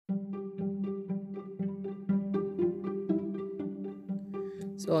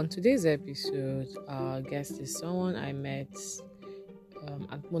So, on today's episode, our guest is someone I met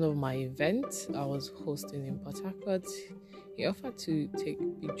at one of my events I was hosting in Port Harcourt. He offered to take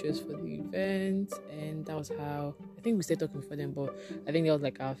pictures for the event, and that was how I think we started talking for them. But I think that was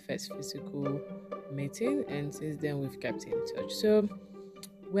like our first physical meeting, and since then we've kept in touch. So,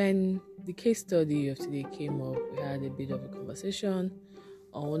 when the case study of today came up, we had a bit of a conversation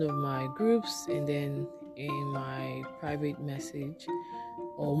on one of my groups, and then in my private message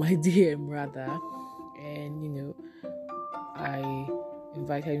or my DM rather, and I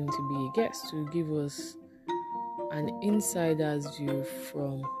invited him to be a guest to give us an insider's view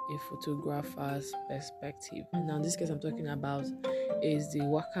from a photographer's perspective. And now this case I'm talking about is the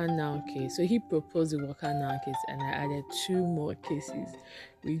Wakanow case. So he proposed the Wakanow case, and I added two more cases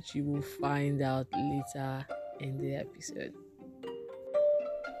which you will find out later in the episode.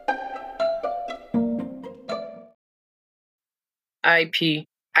 IP,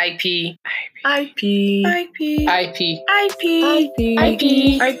 IP, IP, IP, IP, IP, IP,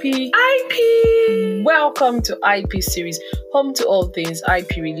 IP, IP. Welcome to IP series, home to all things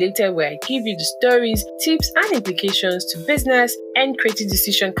IP related, where I give you the stories, tips, and implications to business and creative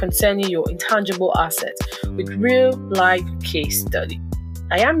decision concerning your intangible assets with real life case study.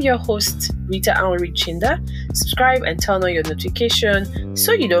 I am your host, Rita Anri Chinda. Subscribe and turn on your notification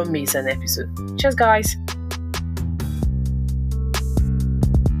so you don't miss an episode. Cheers, guys.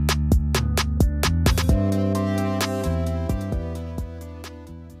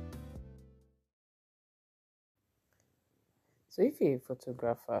 So if you're a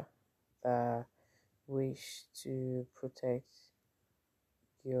photographer that wish to protect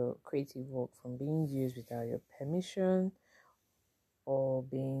your creative work from being used without your permission or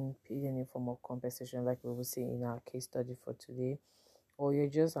being paid any form of compensation, like we will see in our case study for today, or you're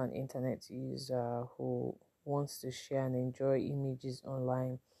just an internet user who wants to share and enjoy images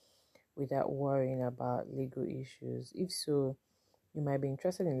online without worrying about legal issues, if so, you might be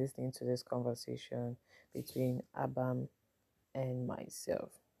interested in listening to this conversation between Abam and myself.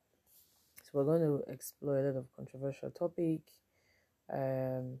 So we're going to explore a lot of controversial topic,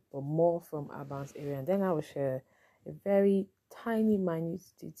 but more from Aban's area, and then I will share a very tiny, minute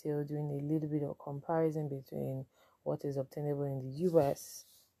detail, doing a little bit of comparison between what is obtainable in the US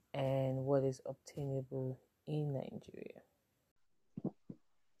and what is obtainable in Nigeria.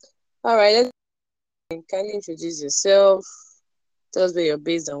 All right, can you introduce yourself? Tell us where you're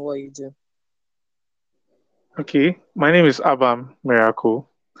based and what you do. Okay, my name is Abam Miracle.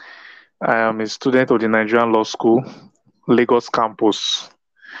 I am a student of the Nigerian Law School, Lagos campus.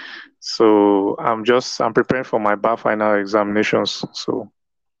 So I'm preparing for my bar final examinations. So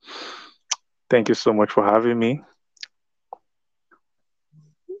thank you so much for having me.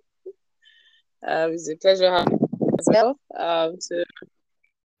 It's a pleasure having you as well.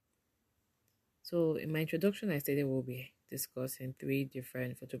 So in my introduction, I stated we'll be discussing three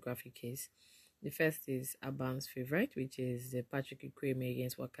different photography cases. The first is Abam's favorite, which is the Patrick Ikweme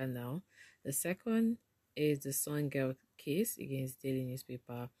against Wakanow. The second is the Sun Girl case against Daily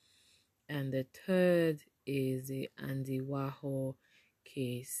Newspaper. And the third is the Andy Warhol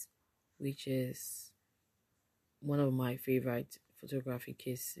case, which is one of my favorite photography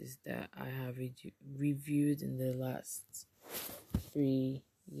cases that I have reviewed in the last 3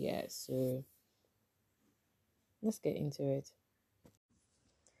 years. So let's get into it.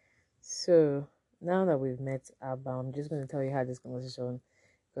 So now that we've met Abba, I'm just going to tell you how this conversation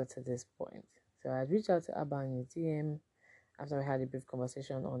got to this point. So I reached out to Abba in the DM after we had a brief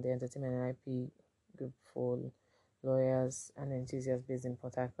conversation on the entertainment and IP group for lawyers and enthusiasts based in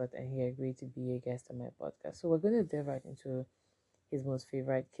Port Harcourt, and he agreed to be a guest on my podcast. So we're going to dive right into his most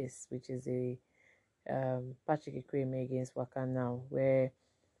favorite case, which is a Patrick Ikweme against Wakanow, where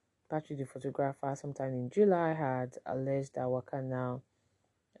Patrick, the photographer, sometime in July had alleged that Wakanow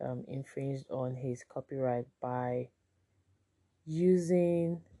infringed on his copyright by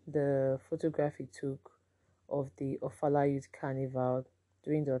using the photograph he took of the Ofala Youth Carnival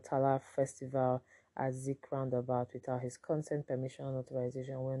during the Otala Festival at Zik Roundabout without his consent, permission, and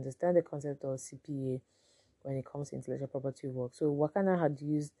authorization. We understand the concept of CPA when it comes to intellectual property work. So Wakanow had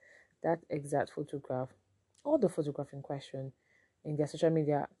used that exact photograph, or the photograph in question, in their social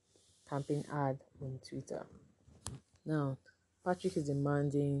media campaign ad on Twitter. Now, Patrick is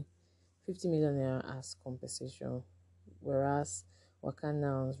demanding 50 million naira as compensation, whereas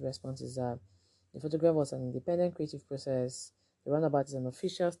Wakanow's response is that the photograph was an independent creative process. The roundabout is an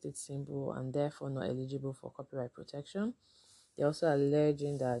official state symbol and therefore not eligible for copyright protection. They're also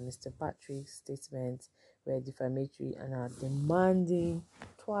alleging that Mr. Patrick's statements were defamatory and are demanding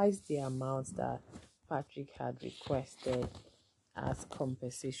twice the amount that Patrick had requested as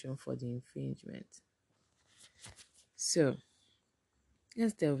compensation for the infringement. So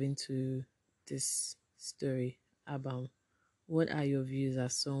let's delve into this story about what are your views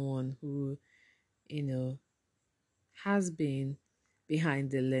as someone who, you know, has been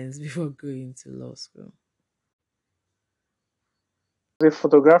behind the lens before going to law school. The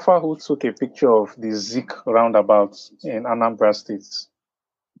photographer who took a picture of the Zik roundabout in Anambra State.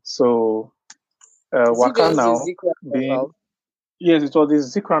 So, Is it just the Wakanow Zika being, about? yes, it was the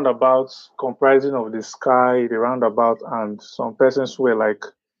Zik roundabout comprising of the sky, the roundabout, and some persons who were like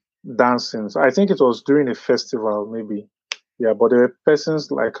dancing. So I think it was during a festival, maybe. Yeah, but there were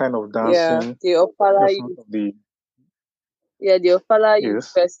persons like kind of Yeah, dancing the in Opala front of the, Youth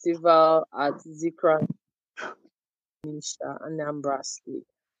yes, Festival at Zikra Nisha, Anambra State.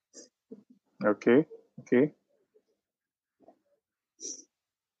 okay, okay,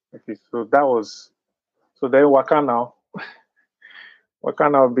 okay. So that was, so then Wakanow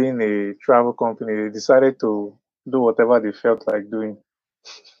being a travel company, they decided to do whatever they felt like doing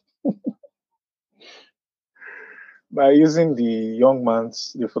by using the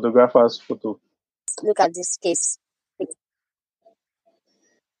photographer's photo. Look at this case.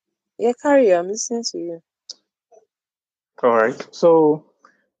 Yeah, carry on. I'm listening to you. All right. So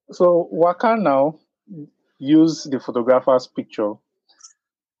Wakanow used the photographer's picture,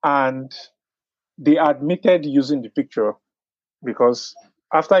 and they admitted using the picture because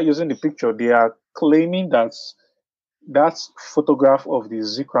after using the picture, they are claiming that that photograph of the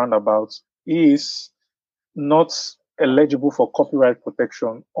Zik roundabout is not eligible for copyright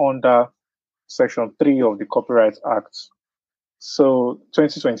protection under Section 3 of the Copyright Act. So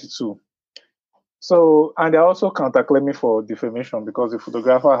 2022. So, and they're also counterclaiming for defamation because the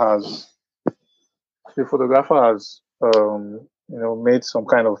photographer has made some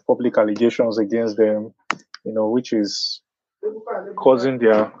kind of public allegations against them, which is causing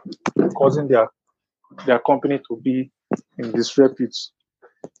their company to be in disrepute.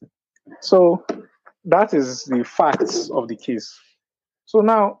 So that is the facts of the case. So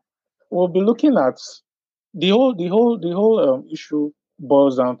now we'll be looking at the whole issue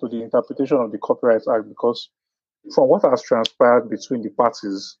boils down to the interpretation of the Copyright Act because from what has transpired between the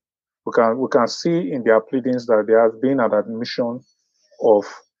parties, we can see in their pleadings that there has been an admission of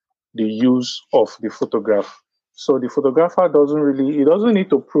the use of the photograph. So the photographer he doesn't need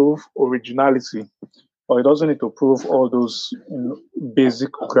to prove originality, or he doesn't need to prove all those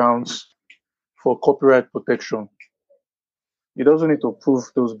basic grounds for copyright protection. He doesn't need to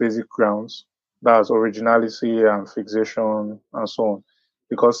prove those basic grounds, that's originality and fixation and so on,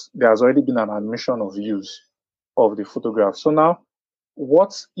 because there has already been an admission of use of the photograph. So now,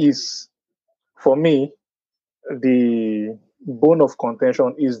 what is, for me, the bone of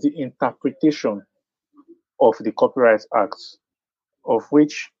contention is the interpretation of the Copyright Act, of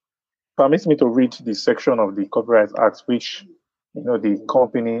which permits me to read the section of the Copyright Act, which the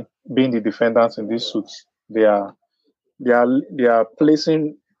company, being the defendants in this suit, they are they are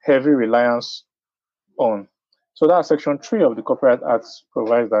placing heavy reliance on. So that Section 3 of the Copyright Act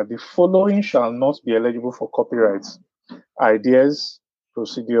provides that the following shall not be eligible for copyright: ideas,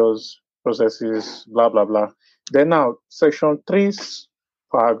 procedures, processes, blah blah blah. Then now Section 3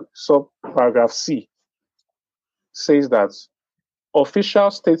 sub paragraph C says that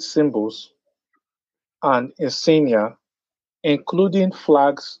official state symbols and insignia, including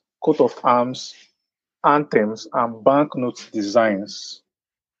flags, coat of arms, anthems, and banknote designs.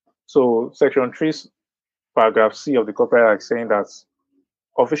 So Section 3 paragraph C of the Copyright Act saying that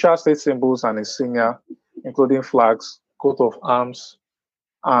official state symbols and insignia, including flags, coat of arms,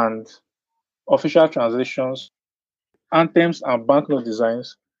 and official translations, anthems, and banknote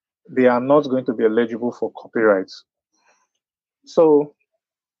designs, they are not going to be eligible for copyright. So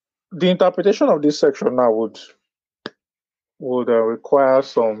the interpretation of this section now would require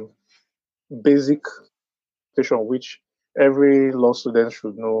some basic interpretation, which every law student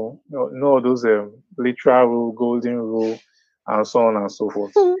should know those literal rule, golden rule, and so on and so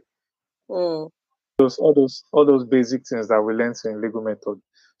forth. Mm. All those basic things that we learned in legal method.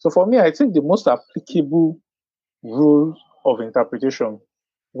 So for me, I think the most applicable rule of interpretation,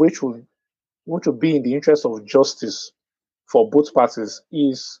 which would be in the interest of justice for both parties,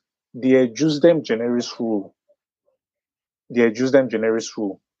 is the ejusdem generis rule. The ejusdem generis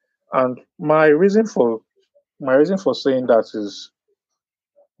rule. And my reason for saying that is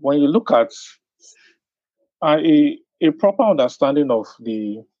when you look at a proper understanding of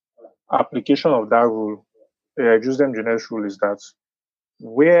the application of that rule, the ejusdem generis rule, is that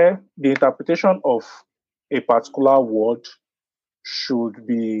where the interpretation of a particular word should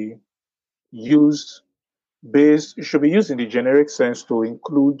be used based, it should be used in the generic sense to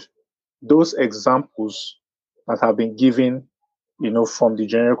include those examples that have been given, from the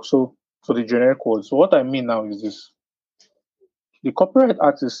generic, so the generic word. So what I mean now is this: the Copyright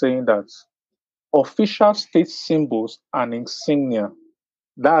Act is saying that official state symbols and insignia,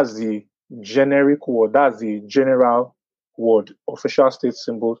 that's the generic word, that's the general word, official state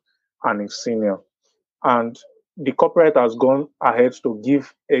symbols and insignia. And the copyright has gone ahead to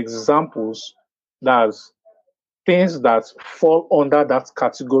give examples, that's things that fall under that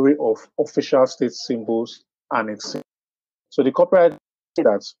category of official state symbols and insignia. So the copyright says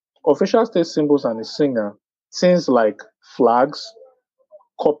that official state symbols and insignia, things like flags,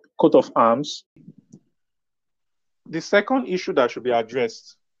 coat of arms. The second issue that should be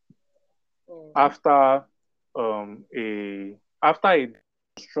addressed after a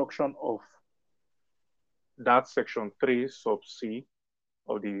construction of that section 3 sub C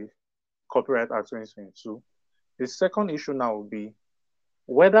of the Copyright Act 2022, the second issue now will be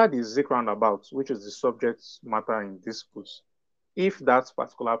whether the Zik roundabout, which is the subject matter in dispute, if that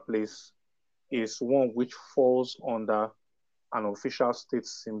particular place is one which falls under an official state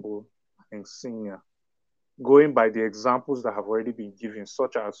symbol insignia, going by the examples that have already been given,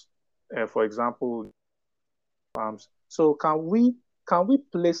 such as, for example, arms. So can we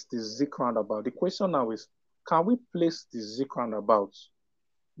place the Zik roundabout? The question now is, can we place the Zik roundabout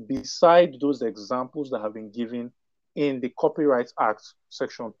beside those examples that have been given in the Copyright Act,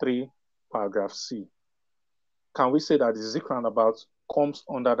 Section 3, Paragraph C? Can we say that the Zik roundabout comes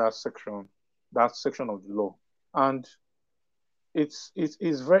under that section of the law? And it's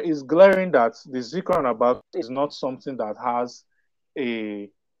glaring that the Zik roundabout is not something that has a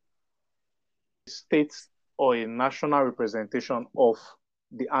state or a national representation of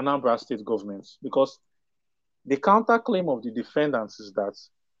the Anambra State government, because the counterclaim of the defendants is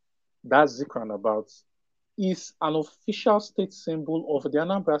that Zik roundabout is an official state symbol of the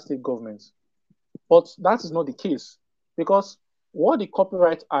Anambra State government. But that is not the case, because what the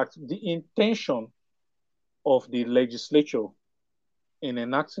Copyright Act, the intention of the legislature in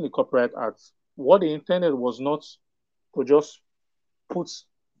enacting the Copyright Act, what they intended was not to just put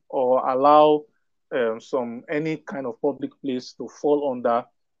or allow any kind of public place to fall under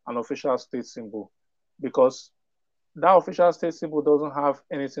an official state symbol, because that official state symbol doesn't have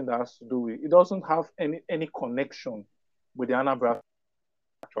anything that has to do with it. Doesn't have any connection with the Anambra.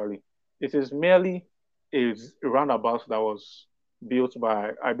 Actually, it is merely a roundabout that was built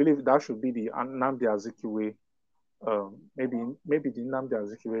by, I believe that should be the Nnamdi Azikiwe, maybe the Nnamdi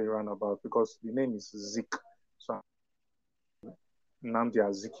Azikiwe roundabout, because the name is Zik, so Nnamdi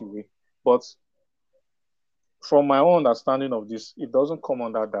Azikiwe. But from my own understanding of this, it doesn't come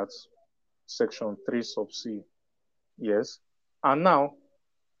under that section 3 sub C. Yes. And now,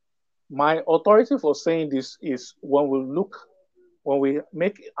 my authority for saying this is when we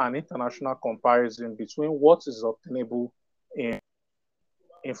make an international comparison between what is obtainable in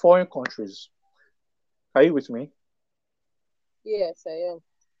foreign countries. Are you with me? Yes, I am.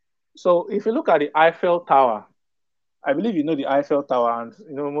 So if you look at the Eiffel Tower, I believe you know the Eiffel Tower, and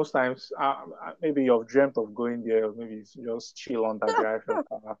most times maybe you've dreamt of going there, or maybe it's just chill under the Eiffel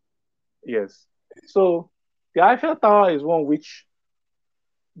Tower. Yes. So the Eiffel Tower is one which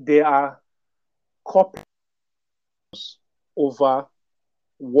there are copies over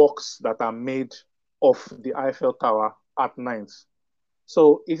works that are made of the Eiffel Tower at night.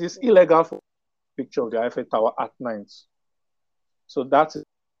 So it is illegal for a picture of the Eiffel Tower at night. So that's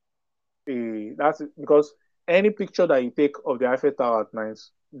because any picture that you take of the Eiffel Tower at night,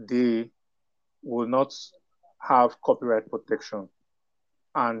 they will not have copyright protection.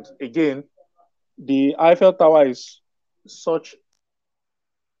 And again, the Eiffel Tower is such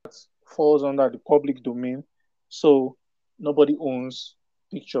that falls under the public domain, so nobody owns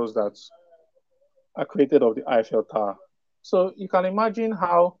pictures that are created of the Eiffel Tower. So you can imagine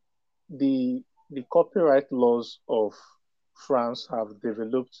how the copyright laws of France have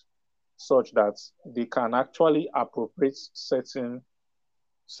developed such that they can actually appropriate certain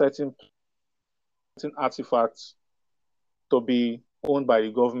artifacts to be owned by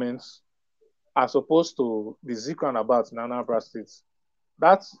the government, as opposed to the Zik roundabout in Anambra State.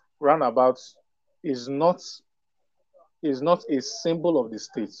 That roundabout is not a symbol of the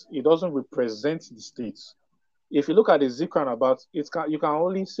state. It doesn't represent the state. If you look at the Zik roundabout, you can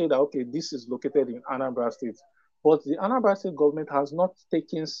only say that, okay, this is located in Anambra State. But the Anambra State government has not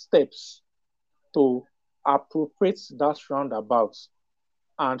taken steps to appropriate that roundabout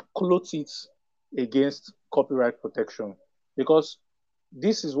and clothe it against copyright protection. Because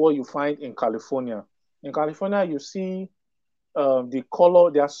this is what you find in California. In California, you see the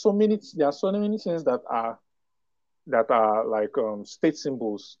color. There are so many things that are that are like state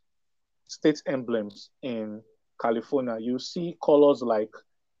symbols, state emblems in California, you see colors like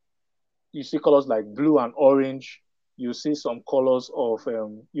blue and orange. You see some colors of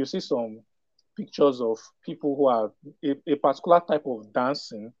you see some pictures of people who are a particular type of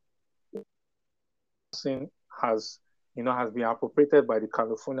dancing has has been appropriated by the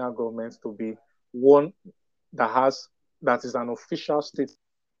California government to be one that is an official state of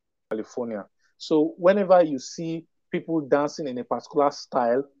California. So whenever you see people dancing in a particular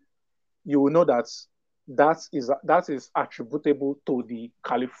style, you will know that that is attributable to the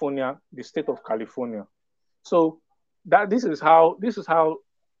state of California. So that this is how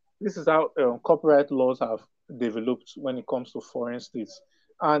copyright laws have developed when it comes to foreign states,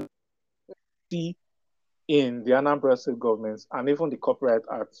 and see in the Anambra State government and even the Copyright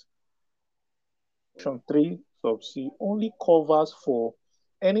Act, Section 3 sub C only covers for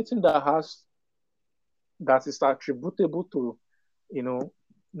anything that is attributable to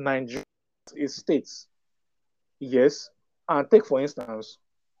Nigeria states. Yes, and take for instance,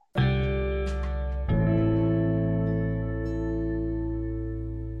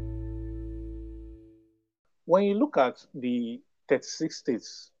 when you look at the 36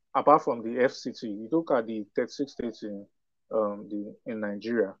 states, apart from the FCT, you look at the 36 states in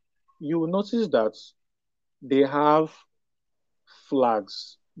Nigeria, you will notice that they have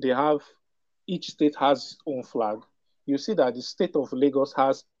flags. Each state has its own flag. You see that the state of Lagos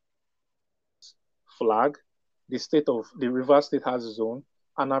has flag, the River State has its own,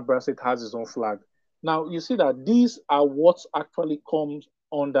 Anambra State has its own flag. Now you see that these are what actually comes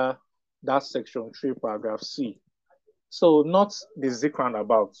under that section 3, paragraph C. So not the Zik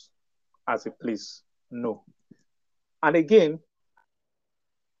roundabout as a place, no. And again,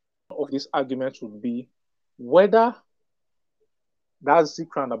 of this argument would be whether that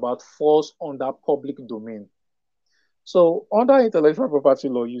Zik roundabout falls under public domain. So under intellectual property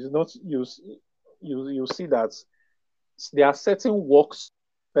law, you see that there are certain works,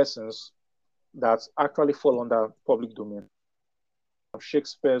 persons that actually fall under public domain.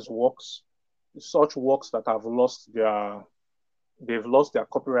 Shakespeare's works, such works that they've lost their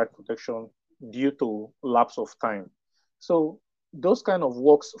copyright protection due to lapse of time. So those kind of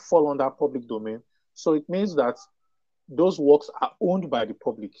works fall under public domain. So it means that those works are owned by the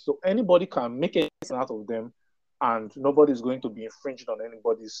public. So anybody can make anything out of them, and nobody is going to be infringed on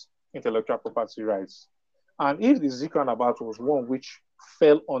anybody's intellectual property rights. And if the Zik roundabout was one which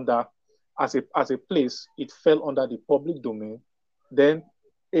fell under, as a place, it fell under the public domain, then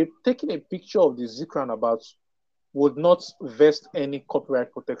taking a picture of the Zik roundabout would not vest any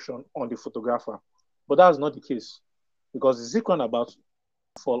copyright protection on the photographer. But that's not the case, because the Zik roundabout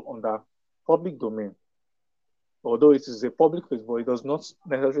fall under public domain. Although it is a public place, but it does not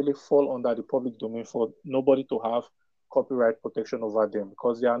necessarily fall under the public domain for nobody to have copyright protection over them,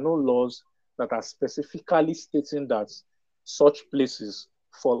 because there are no laws that are specifically stating that such places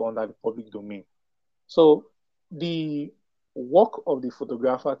fall under the public domain. So the work of the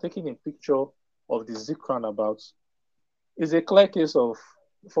photographer taking a picture of the Zik roundabout is a clear case of,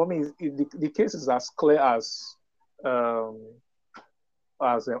 for me, the case is as clear as Andy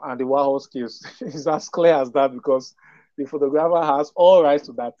Warhol's case. It's as clear as that, because the photographer has all rights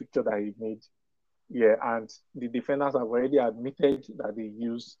to that picture that he made. Yeah, and the defendants have already admitted that they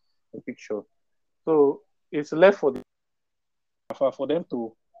used the picture. So it's left for them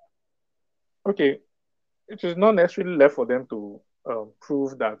to, okay, it is not necessarily left for them to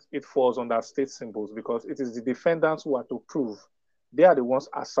prove that it falls under state symbols, because it is the defendants who are to prove. They are the ones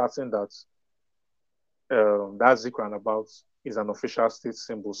asserting that that Zik roundabout is an official state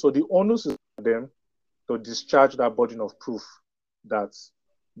symbol. So the onus is for them to discharge that burden of proof that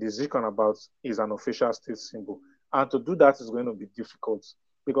the Zik roundabout is an official state symbol. And to do that is going to be difficult,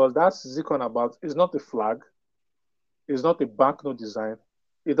 because that Zik roundabout is not a flag, it's not a banknote design.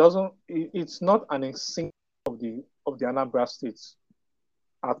 It's not an insignia of the Anambra State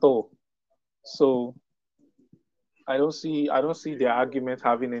at all. So I don't see their argument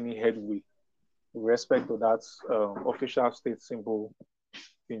having any headway with respect to that official state symbol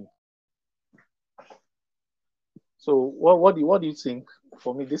thing. So what do you think?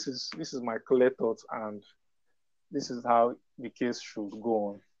 For me, this is my clear thoughts, and this is how the case should go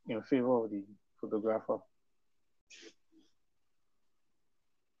on in favor of the photographer.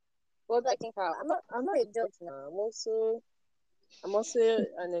 What do I think? I'm not a judge now. I'm also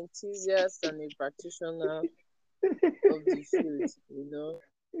an enthusiast and a practitioner of the field, you know.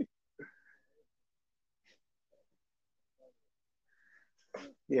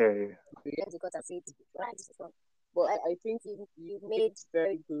 Yeah. But I think you made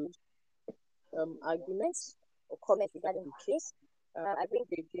very good arguments or comments regarding the case. I think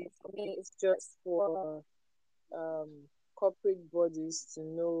again, for me, it's just for corporate bodies to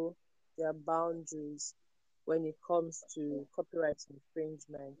know their boundaries when it comes to copyright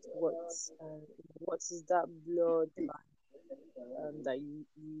infringement. What is that blurred line that you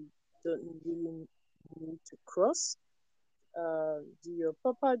don't really need to cross? Do your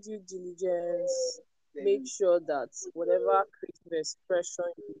proper due diligence. Make sure that whatever creative expression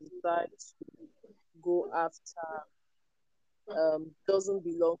you decide to go after doesn't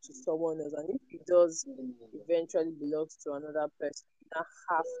belong to someone else, and if it does eventually belongs to another person, you now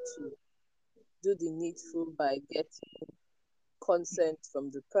have to do the needful by getting consent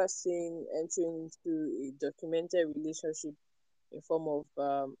from the person, entering into a documented relationship in form of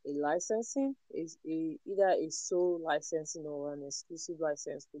a licensing, is either a sole licensing or an exclusive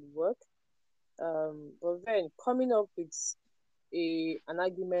license would work. But then coming up with an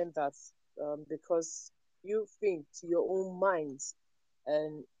argument that because you think to your own minds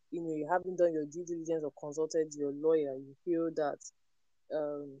and you haven't done your due diligence or consulted your lawyer, you feel that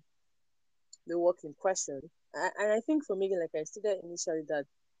um, the work in question. And I think for me, like I stated initially, that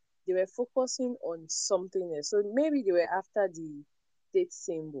they were focusing on something else. So maybe they were after the date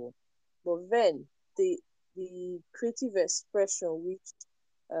symbol, but then the creative expression which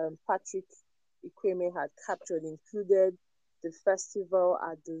Patrick Ikweme had captured included the festival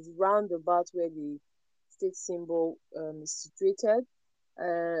at the roundabout where the state symbol is situated,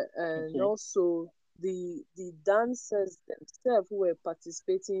 and Okay. also the dancers themselves who were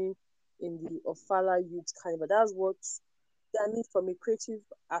participating in the Ofala Youth Carnival. That's what I mean from a creative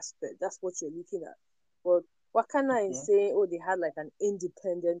aspect. That's what you're looking at. But Wakana is Okay. saying, oh, they had like an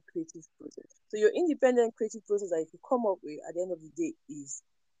independent creative process. So your independent creative process that if you come up with at the end of the day is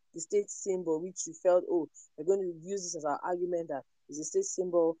the state symbol, which you felt, oh, we're going to use this as our argument that it's a state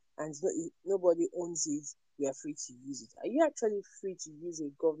symbol and nobody owns it. We are free to use it. Are you actually free to use a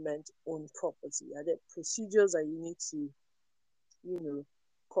government-owned property? Are there procedures that you need to, you know,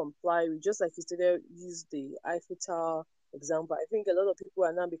 comply with? Just like you said, use the Eiffel Tower example. I think a lot of people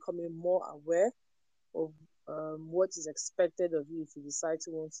are now becoming more aware of what is expected of you if you decide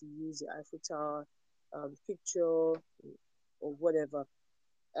to want to use the Eiffel Tower picture or whatever.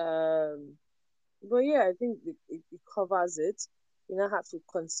 Um, but yeah, I think it covers it. You now have to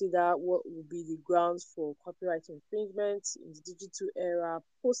consider what would be the grounds for copyright infringement in the digital era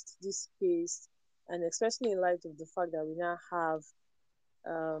post this case, and especially in light of the fact that we now have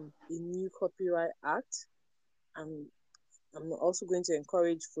a new copyright act. And I'm also going to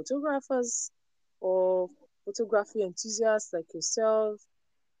encourage photographers or photography enthusiasts like yourself,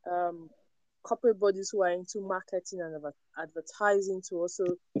 um, corporate bodies who are into marketing and advertising to also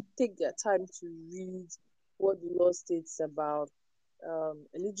take their time to read what the law states about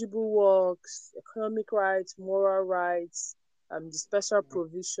eligible works, economic rights, moral rights, the special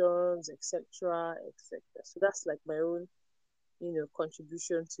provisions, etc., etc. So that's like my own,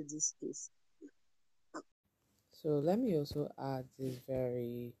 contribution to this case. So let me also add this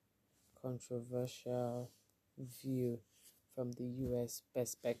very controversial view from the US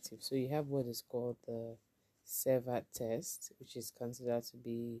perspective. So you have what is called the SEVA test, which is considered to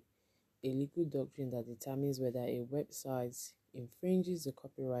be a legal doctrine that determines whether a website infringes the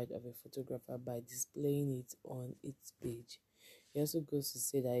copyright of a photographer by displaying it on its page. It also goes to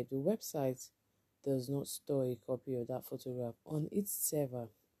say that if the website does not store a copy of that photograph on its server,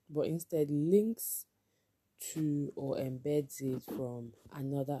 but instead links to or embeds it from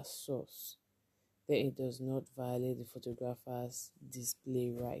another source, then it does not violate the photographer's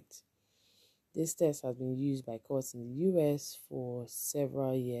display right. This test has been used by courts in the US for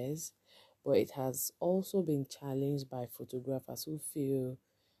several years, but it has also been challenged by photographers who feel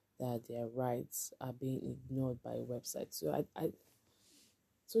that their rights are being ignored by websites.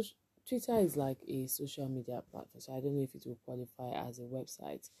 So Twitter is like a social media platform, so I don't know if it will qualify as a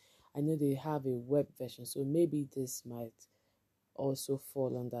website. I know they have a web version, so maybe this might also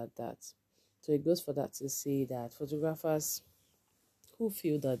fall under that. So it goes for that to say that photographers who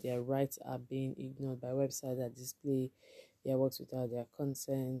feel that their rights are being ignored by websites that display their works without their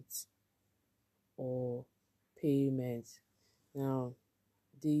consent or payment. Now,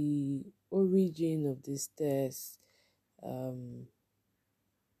 the origin of this test, um,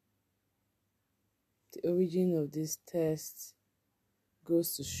 the origin of this test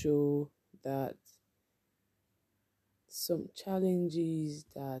goes to show that some challenges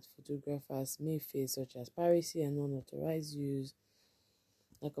that photographers may face, such as piracy and unauthorized use,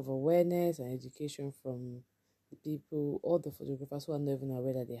 lack of awareness and education from the people or the photographers who are not even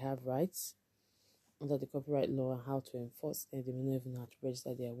aware that they have rights, under the copyright law and how to enforce them. They may not even know how to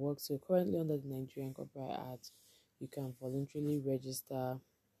register their work. So currently under the Nigerian Copyright Act, you can voluntarily register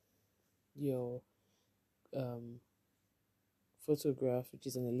your um, photograph, which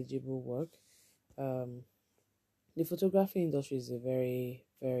is an eligible work. The photography industry is a very,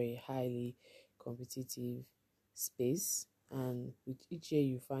 very highly competitive space, and with each year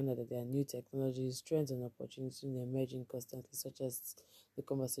you find out that there are new technologies, trends, and opportunities emerging constantly, such as the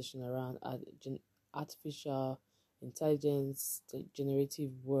conversation around artificial intelligence, the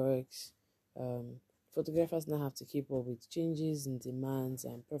generative works. Um, Photographers now have to keep up with changes in demands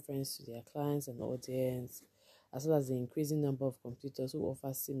and preference to their clients and audience, as well as the increasing number of computers who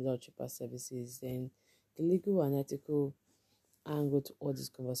offer similar or cheaper services. Then the legal and ethical angle to all this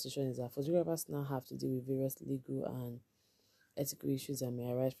conversation is that photographers now have to deal with various legal and ethical issues that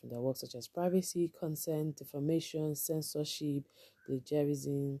may arise from their work, such as privacy, consent, defamation, censorship,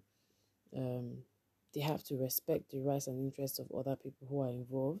 plagiarism. Um, they have to respect the rights and interests of other people who are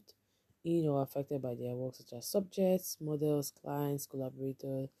involved in or affected by their work, such as subjects, models, clients,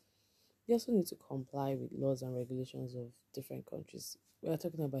 collaborators. They also need to comply with laws and regulations of different countries. We are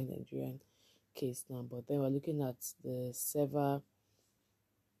talking about Nigerian case now, but then we're looking at the several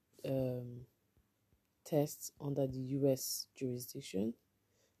um, tests under the US jurisdiction.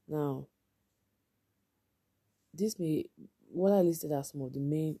 Now, this may what I listed as some of the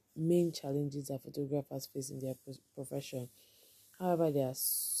main challenges that photographers face in their profession. However, there are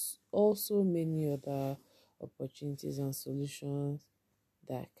also many other opportunities and solutions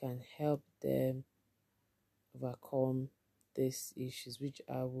that can help them overcome these issues, which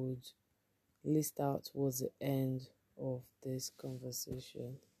I would list out towards the end of this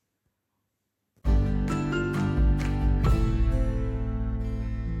conversation.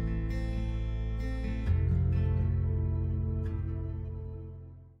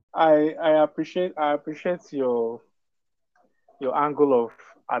 I appreciate your angle of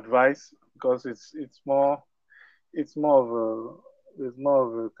advice because it's more of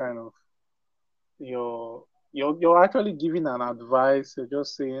a kind of you're actually giving an advice. You're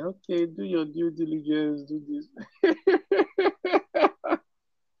just saying, okay, do your due diligence, do this.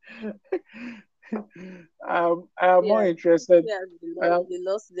 I am more Yeah, interested. yeah, I am, the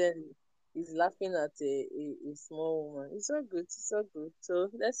lost then is laughing at a small woman. It's so good, it's so good. So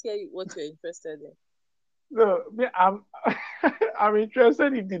let's hear what you're interested in. no, I'm I'm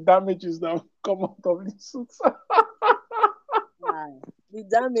interested in the damages that come out of this suit. Ah, the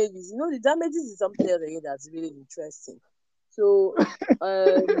damages, the damages is something else again that's really interesting. So,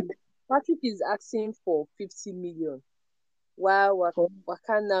 Patrick is asking for 50 million, while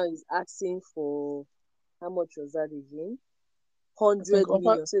Wakanow is asking for how much was that again? I think 100 over,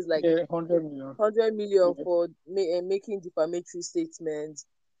 million. So it's like yeah, 100 million. 100 million Yeah. for making defamatory statements.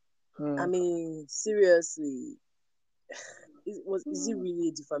 I Hmm. mean, seriously, is it really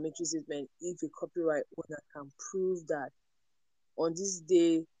a defamatory statement if a copyright owner can prove that on this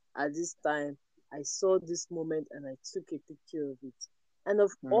day at this time I saw this moment and I took a picture of it? And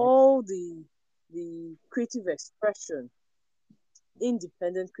of Hmm. all the creative expression,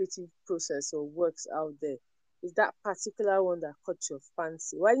 independent creative process or works out there, is that particular one that caught your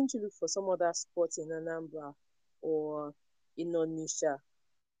fancy? Why didn't you look for some other spot in Anambra or in Onisha?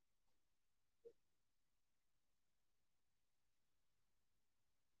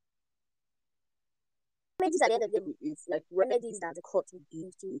 Remedies at the end of the day, it's like remedies that the court will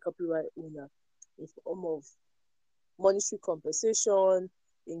give to a copyright owner in form of monetary compensation,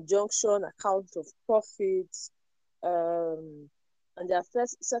 injunction, account of profits, and there are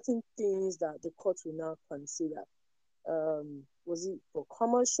certain things that the court will now consider. Was it for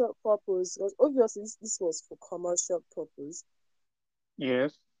commercial purpose? Because obviously this was for commercial purpose.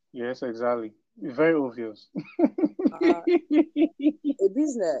 Yes, yes, exactly. Very obvious. Uh, a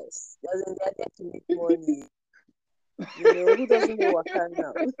business doesn't get there to make money. Who doesn't know what can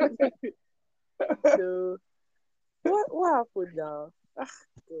now? So what happened now? Ah,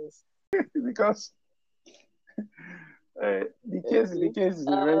 gosh. Because the case the Okay. case is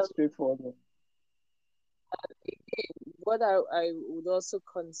a very straightforward one. What I would also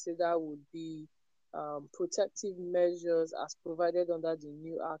consider would be protective measures as provided under the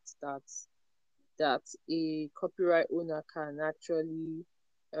new act that a copyright owner can actually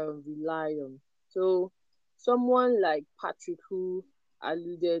rely on. So, someone like Patrick, who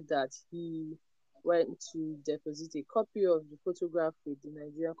alluded that he went to deposit a copy of the photograph with the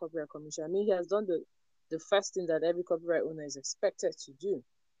Nigerian Copyright Commission. I mean, he has done the first thing that every copyright owner is expected to do.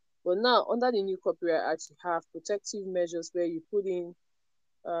 But now, under the new Copyright Act, you have protective measures where you put in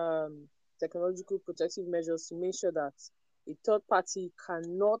technological protective measures to make sure that a third party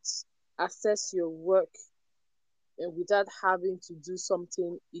cannot access your work and without having to do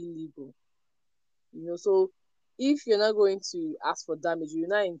something illegal. So if you're not going to ask for damage, you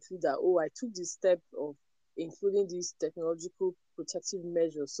not include that, oh, I took this step of including these technological protective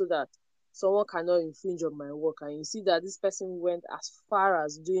measures so that someone cannot infringe on my work. And you see that this person went as far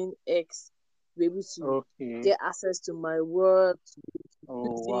as doing X to be able to get access to my work, to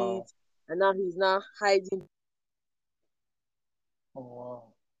use it, and now he's now hiding. Oh wow.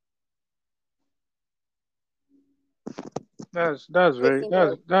 That's very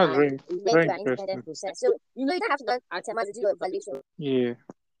interesting. Process. So you don't have to go and do your evaluation. Yeah.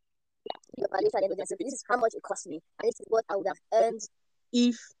 Your evaluation evidence. So this is how much it cost me, and this is what I would have earned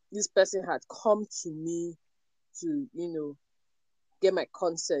if this person had come to me to, get my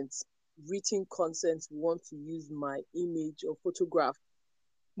consent, written consent, want to use my image or photograph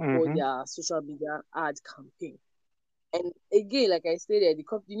for their social media ad campaign. And again, like I stated,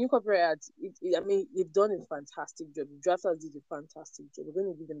 the new copyright ads, they've done a fantastic job. The drafters did a fantastic job. We're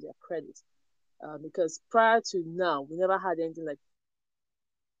going to give them their credit. Because prior to now, we never had anything like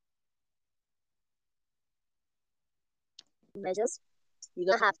measures. You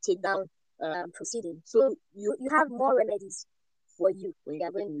don't have takedown proceedings. So you have more remedies for you when you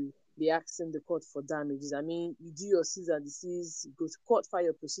are going to be asking the court for damages. You do your C's and D's, go to court, file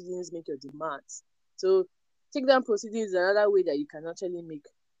your proceedings, make your demands. So takedown proceedings is another way that you can actually make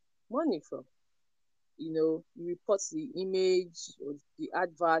money from. You report the image or the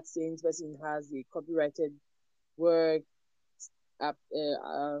advert saying this person has a copyrighted work,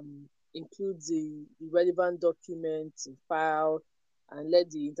 include the relevant documents in file, and let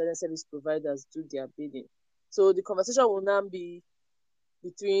the internet service providers do their bidding. So the conversation will now be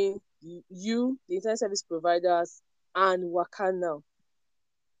between you, the internet service providers, and Wakanow.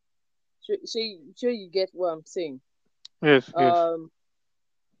 Sure you get what I'm saying? Yes.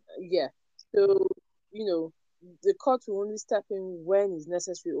 Yeah. So, the court will only step in when it's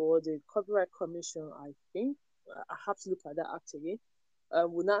necessary, or the Copyright Commission, I think, I have to look at that act again,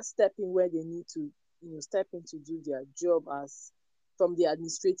 will not step in where they need to, step in to do their job as from the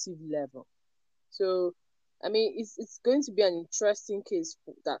administrative level. So, it's going to be an interesting case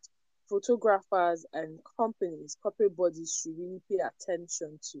that photographers and companies, corporate bodies should really pay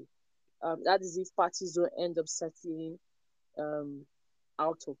attention to. That is if parties don't end up settling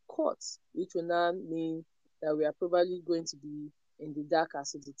out of court, which will now mean that we are probably going to be in the dark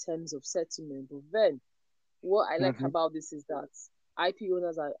as to the terms of settlement. But then, what I like about this is that IP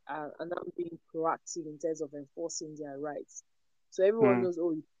owners are now being proactive in terms of enforcing their rights. So everyone knows,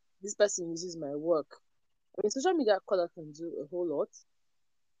 oh, this person uses my work. Social media court can do a whole lot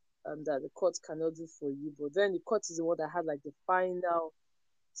that the court cannot do for you. But then the court is the one that has like the final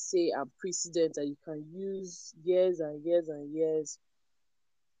say and precedent that you can use years and years and years,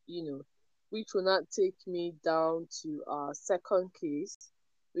 which will not take me down to our second case,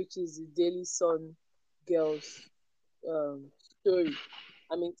 which is the Daily Sun girls story.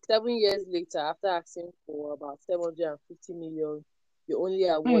 7 years later, after asking for about 750 million, you only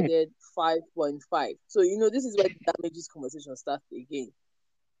awarded 5.5. So, this is where the damages conversation starts again.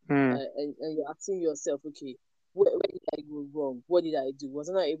 And you're asking yourself, okay, where did I go wrong? What did I do? Was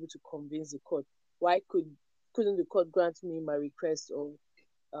I not able to convince the court? Why couldn't the court grant me my request of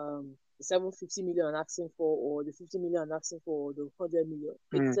the 750 million I'm asking for, or the 50 million I'm asking for, or the 100 million?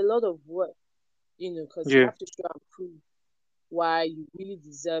 It's a lot of work, because you have to show and prove why you really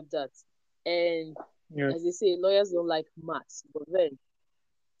deserve that. And as they say, lawyers don't like maths, but then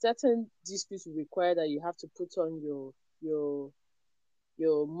certain disputes will require that you have to put on your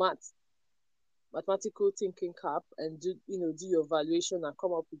mathematical thinking cap and do your valuation and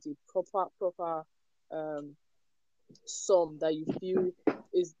come up with a proper sum that you feel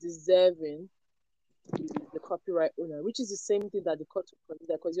is deserving to the copyright owner, which is the same thing that the court will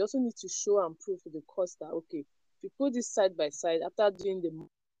consider, because you also need to show and prove to the court that, okay, if you put this side by side, after doing the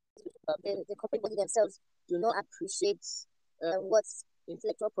copyright body themselves do not appreciate what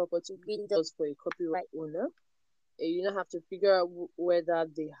intellectual property really does for a copyright owner. You don't have to figure out whether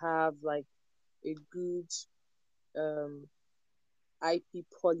they have like a good IP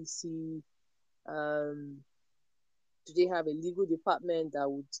policy. Do they have a legal department that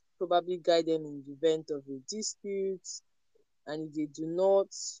would probably guide them in the event of a dispute? And if they do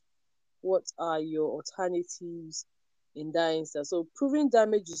not, what are your alternatives in that instance? So proving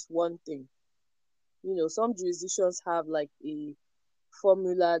damage is one thing. Some jurisdictions have like a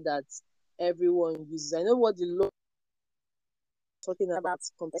formula that everyone uses. I know what the law is talking about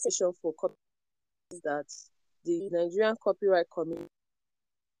compensation for copyright is that the Nigerian Copyright Commission,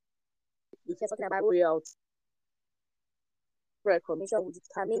 if you're talking about way out, copyright commission would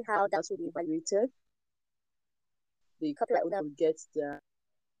determine how that will be evaluated. The copyright owner will get the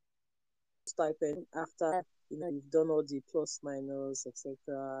stipend after you've done all the plus minus,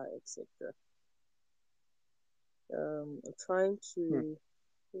 etc., etc. I'm trying to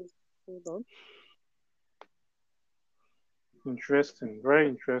hold on. Interesting, very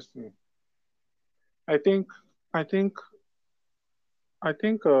interesting. I think, I think, I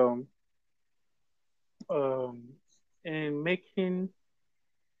think, in making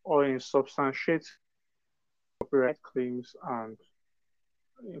or in substantiating copyright claims and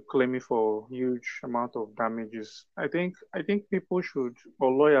claiming for huge amount of damages, I think people should,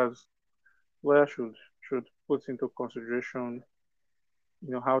 or lawyers should put into consideration,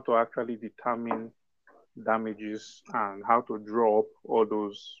 how to actually determine damages and how to draw up all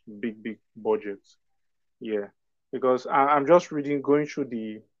those big budgets. Yeah, because I'm just going through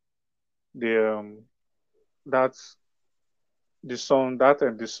the that's the Sun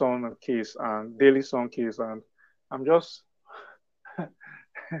case and Daily Sun case, and I'm just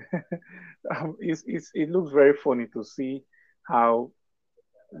it looks very funny to see how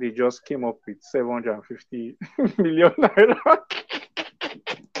they just came up with 750 million naira.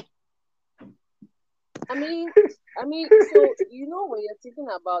 I mean, so when you're thinking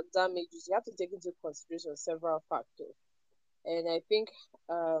about damages, you have to take into consideration several factors. And I think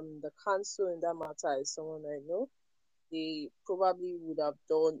the council in that matter is someone I know. They probably would have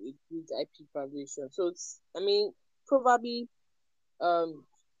done a good IP valuation. So probably um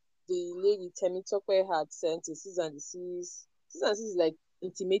the lady Temitope had sent a cease and desist. Cease and desist is like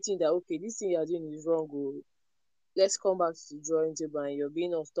intimating that okay, this thing you're doing is wrong. Oh, let's come back to the drawing table, and you're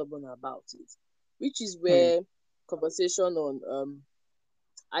being all stubborn about it. Which is Hmm. where conversation on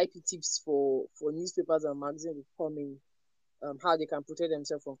IP tips for newspapers and magazines will come in. How they can protect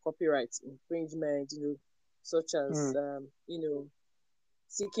themselves from copyright infringement, such as Hmm.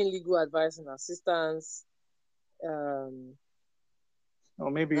 seeking legal advice and assistance, um,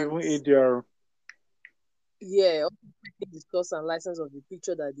 Or maybe and even ADR. yeah, discuss and license of the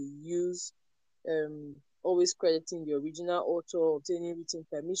picture that they use, always crediting the original author, obtaining written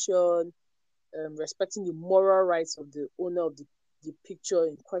permission, respecting the moral rights of the owner of the picture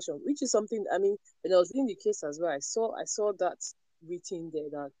in question, which is something. I mean, when I was reading the case as well, I saw that written there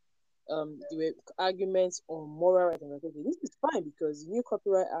that there were arguments on moral rights, and like, okay, this is fine because the new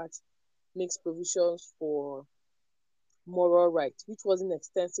Copyright Act makes provisions for moral rights, which wasn't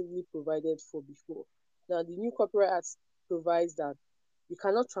extensively provided for before. Now, the new Copyright Act provides that you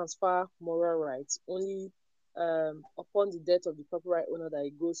cannot transfer moral rights only upon the death of the copyright owner that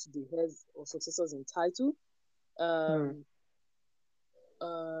it goes to the heirs or successors in title. Hmm. Um,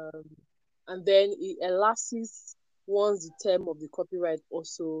 um, and then it elapses once the term of the copyright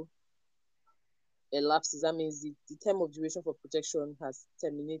also elapses. That means the term of duration for protection has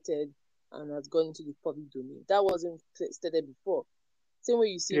terminated and has gone into the public domain. That wasn't stated before. Same way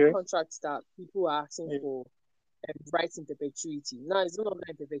you see in Yeah. contracts that people are asking Yeah. for rights in perpetuity. Now it's no longer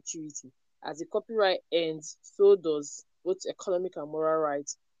in perpetuity. As the copyright ends, so does both economic and moral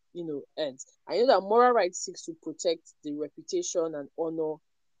rights, ends. I know that moral rights seeks to protect the reputation and honor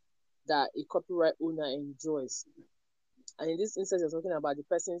that a copyright owner enjoys. And in this instance, you're talking about the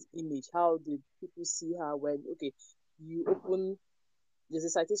person's image, how the people see her when, okay, you open, there's a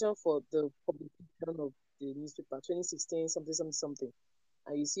citation for the publication of the newspaper, 2016, something, something, something.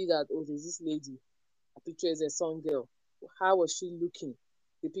 And you see that, oh, there's this lady, her picture is a song girl. How was she looking?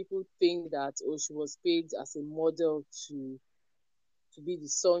 The people think that, oh, she was paid as a model to be the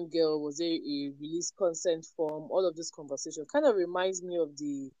song girl. Was there a release consent form? All of this conversation kind of reminds me of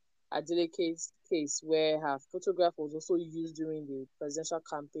the Adele case where her photograph was also used during the presidential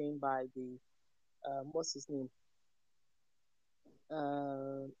campaign by the what's his name?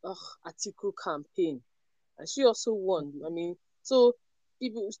 Atiku campaign, and she also won. I mean, so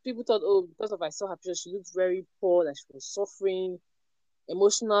people thought, oh, because of I saw her picture, she looked very poor, that she was suffering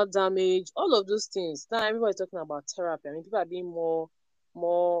emotional damage, all of those things. Now everybody's talking about therapy. I mean, people are being more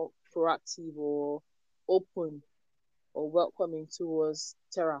proactive or open or welcoming towards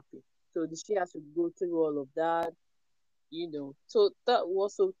therapy. So she has to go through all of that. So that will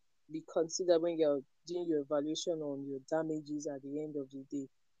also be considered when you're doing your evaluation on your damages at the end of the day.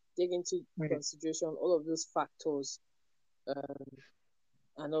 Take into Yeah. consideration all of those factors,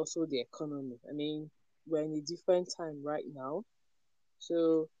 and also the economy. I mean, we're in a different time right now.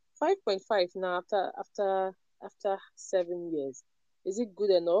 So 5.5 now after 7 years. Is it good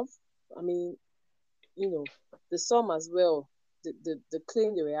enough? I mean, the sum as well. The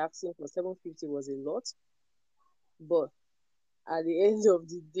claim they were asking for 750 was a lot, but at the end of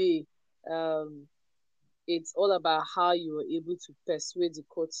the day, um, it's all about how you were able to persuade the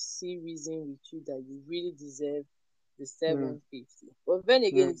court to see reason with you that you really deserve the Mm, 750. But then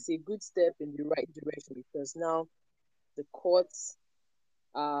again, mm, it's a good step in the right direction because now the courts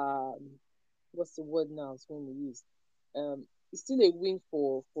what's the word now it's going to use? It's still a win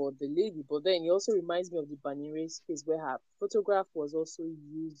for the lady, but then it also reminds me of the Banira's case where her photograph was also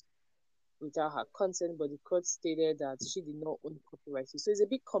used without her consent, but the court stated that she did not own copyright. So it's a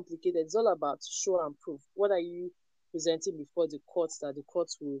bit complicated. It's all about show and proof. What are you presenting before the courts that the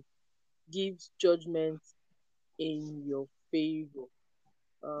courts will give judgment in your favor?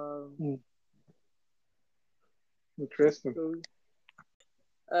 Um, mm. Interesting. so,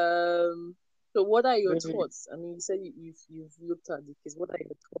 um, so what are your Then, thoughts? I mean, you said you've looked at the case. What are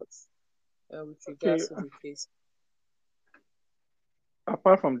your thoughts with okay, regards to the case?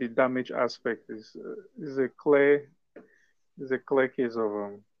 apart from the damage aspect, is a clear case of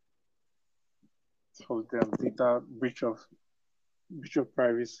them data breach of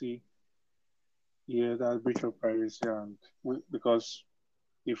privacy. Yeah, that breach of privacy, and because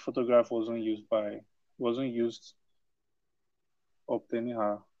the photograph wasn't used obtaining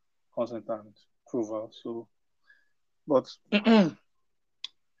her consent and approval. So, but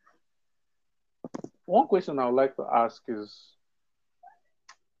one question I would like to ask is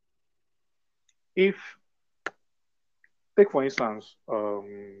if, take for instance,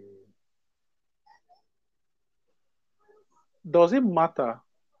 does it matter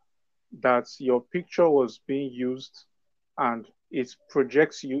that your picture was being used and it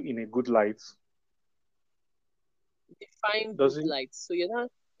projects you in a good light? Define Does good it? light. So you're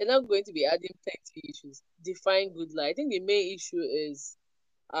not going to be adding plenty issues. Define good light. I think the main issue is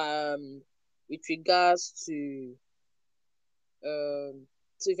um with regards to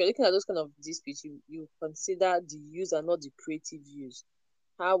so if you're looking at those kind of disputes, you consider the use and not the creative use.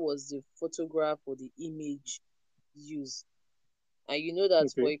 How was the photograph or the image used? And you know that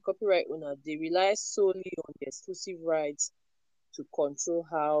for Okay. a copyright owner, they rely solely on the exclusive rights to control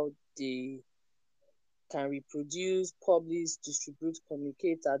how they can reproduce, publish, distribute,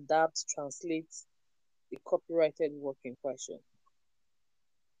 communicate, adapt, translate the copyrighted work in question.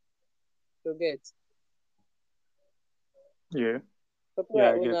 So get Yeah.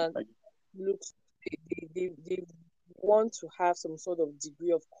 Yeah, copyright I get. owner looks they want to have some sort of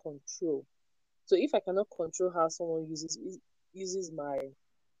degree of control. So if I cannot control how someone uses my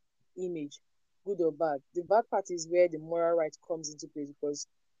image, good or bad, the bad part is where the moral right comes into place because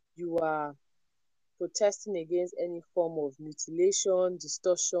you are protesting against any form of mutilation,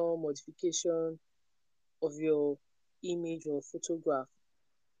 distortion, modification of your image or photograph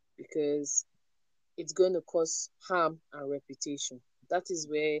because it's going to cause harm and reputation. That is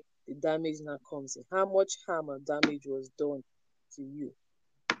where the damage now comes in. How much harm and damage was done to you?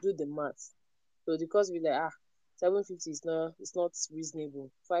 Do the math. So because we like 750 is not it's not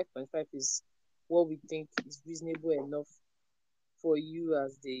reasonable. 5.5 is what we think is reasonable enough for you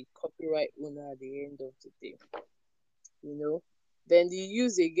as the copyright owner at the end of the day. you know. Then the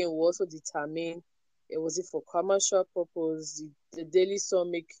use again will also determine was it for commercial purpose, the Daily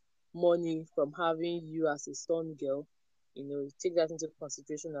Sun make money from having you as a Sun girl, take that into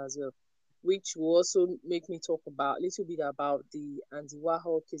consideration as well. Which will also make me talk about a little bit about the Andy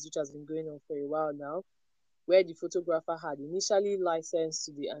Warhol case, which has been going on for a while now, where the photographer had initially licensed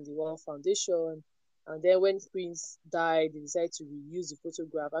to the Andy Warhol Foundation, and then when Prince died, they decided to reuse the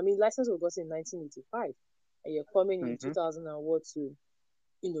photograph. I mean, license was got in 1985, and you're coming in Mm-hmm. 2000 and what to,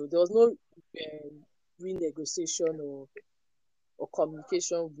 there was no renegotiation or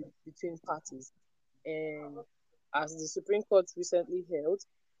communication between parties. And as the Supreme Court recently held,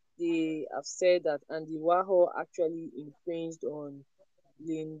 they have said that Andy Warhol actually infringed on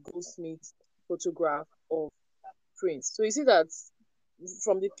Lynn Goldsmith's photograph of Prince. So you see that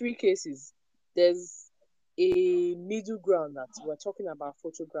from the three cases, there's a middle ground that we're talking about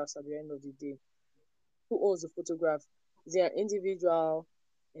photographs at the end of the day. Who owns the photograph? Is it an individual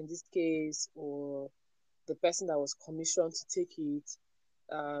in this case, or the person that was commissioned to take it?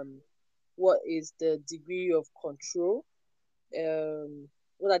 Um, what is the degree of control?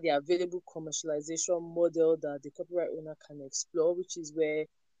 What are the available commercialization model that the copyright owner can explore, which is where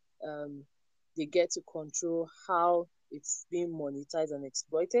um, they get to control how it's being monetized and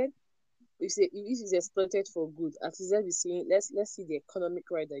exploited. If it's exploited for good, at least let's see the economic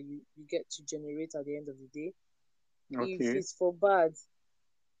right that you get to generate at the end of the day. If Okay. it's for bad,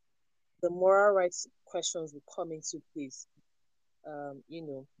 the moral rights questions will come into place. Um, you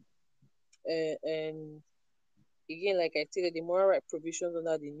know, and again, like I stated, the moral right provisions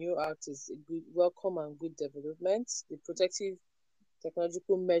under the new act is a good, welcome and good development. The protective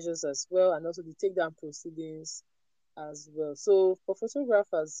technological measures as well, and also the takedown proceedings as well. So for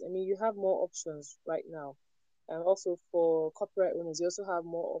photographers, I mean, you have more options right now. And also for copyright owners, you also have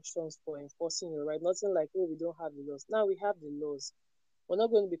more options for enforcing your right. Nothing like, oh, we don't have the laws. Now we have the laws. We're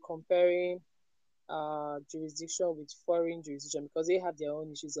not going to be comparing jurisdiction with foreign jurisdiction because they have their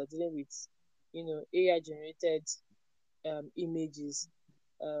own issues. They're dealing with, AI generated images.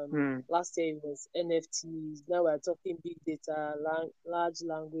 Mm. Last year it was NFTs. Now we're talking big data, large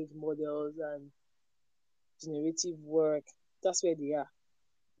language models, and generative work. That's where they are.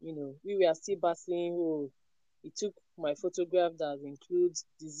 We were still battling. Oh, it took my photograph that includes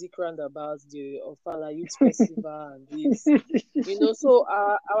the Zik roundabout, the Ofala Youth Festival, and this. So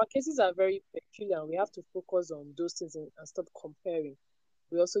our cases are very peculiar, and we have to focus on those things and stop comparing.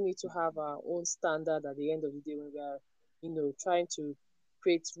 We also need to have our own standard at the end of the day when we are, trying to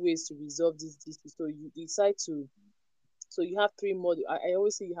create ways to resolve these disputes. So you decide to so you have three modes. I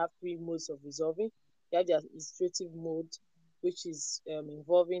always say you have three modes of resolving. You have the administrative mode, which is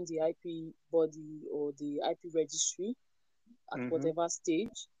involving the IP body or the IP registry at Mm-hmm. whatever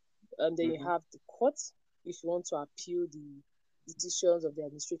stage. And then you Mm-hmm. have the court, if you want to appeal the decisions of the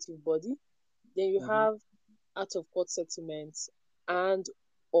administrative body. Then you Mm-hmm. have out of court settlements and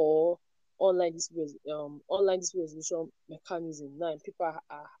or online dispute resolution mechanism. Now people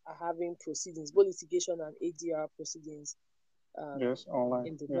are having proceedings, both litigation and ADR proceedings um, Yes, online.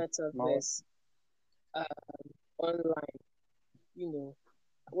 in the Yeah. Now, metaverse uh, online. You know,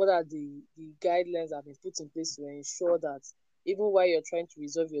 what are the guidelines that have been put in place to ensure that even while you're trying to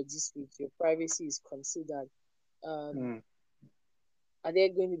resolve your dispute, your privacy is considered? Um, mm. are there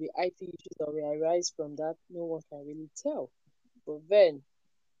going to be IP issues that will arise from that? No one can really tell. But then,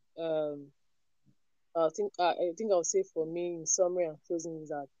 um, I think I'll say for me, in summary and closing, is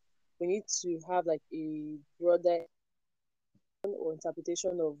that we need to have like a broader or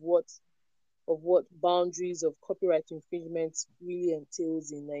interpretation of what boundaries of copyright infringement really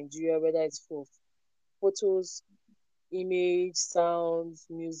entails in Nigeria, whether it's for photos, image, sounds,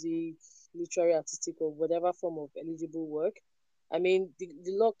 music, literary, artistic, or whatever form of eligible work. I mean, the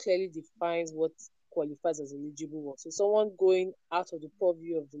law clearly defines what qualifies as eligible work. So someone going out of the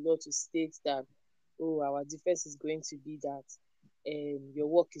purview of the law to state that, oh, our defense is going to be that your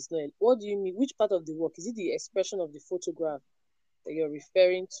work is not. What do you mean? Which part of the work? Is it the expression of the photograph that you're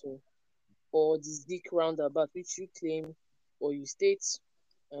referring to, or this Dick roundabout, which you claim or you state,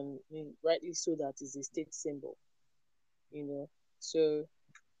 and I mean, rightly so, that is a state symbol, you know. So,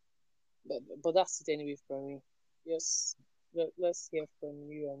 but that's it anyway from me. Yes, let's hear from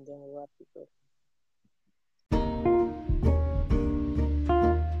you and then we'll wrap it up.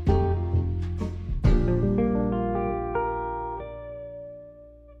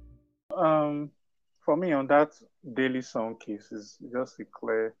 Um, for me, on that daily song case is just a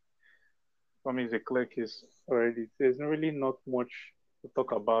clear. For me, it's a clear case already. There's really not much to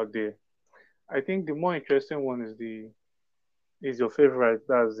talk about there. I think the more interesting one is your favorite.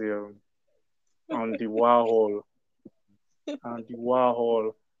 That's the on the Warhol and the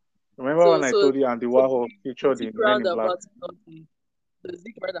Warhol. Remember So, when I so, told you Andy so Warhol the featured Dick in Men in Black? roundabout is not the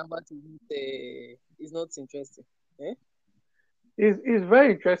Dick roundabout is not interesting. Eh? It's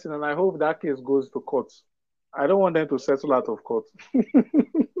very interesting, and I hope that case goes to court. I don't want them to settle out of court.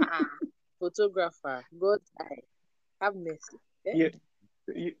 Ah, photographer, God, I have mercy. Eh? Yeah,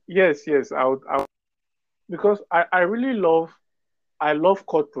 yes, yes. Because I really I love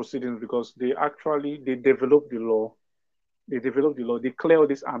court proceedings because they develop the law. They develop the law. They clear all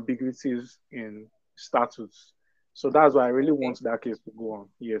these ambiguities in statutes. So that's why I really Okay. want that case to go on.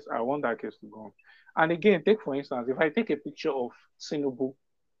 Yes, I want that case to go on. And again, take for instance, if I take a picture of Tinubu,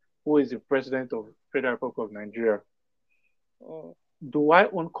 who is the president of Federal Republic of Nigeria, Mm, do I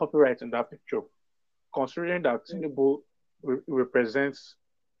own copyright in that picture? Considering that mm. Tinubu represents,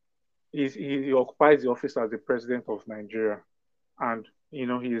 he occupies the office as the president of Nigeria, and he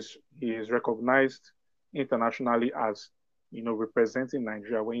is recognized internationally as representing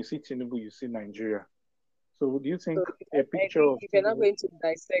Nigeria. When you see Tinubu, you see Nigeria. So, do you So think a I picture think of if you're not Tinubu? going to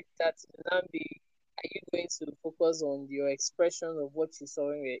dissect that, you'll now be, are you going to focus on your expression of what you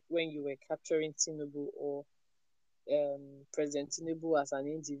saw when you were capturing Tinubu, or President Tinubu as an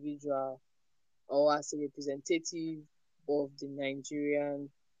individual or as a representative of the Nigeria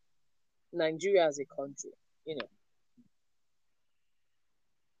as a country? You know.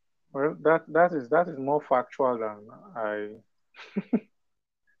 Well, that is more factual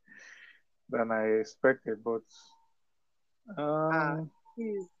than I expected, but Ah, um,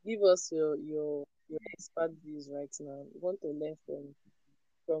 please give us your expert views right now. We want to learn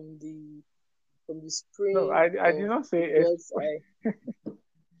from the from the No, spring I did of not the say God's eye.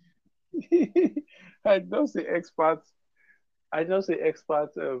 I don't say expert. I just say expert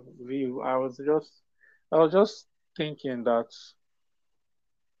view. I was just thinking that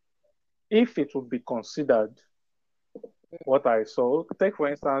if it would be considered what I saw, take for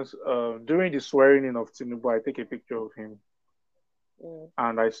instance, during the swearing in of Tinubu, I take a picture of him Mm,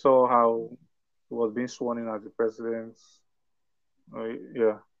 and I saw how he was being sworn in as the president.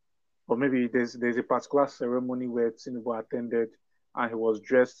 Yeah, or maybe there's a particular ceremony where Tinubu attended and he was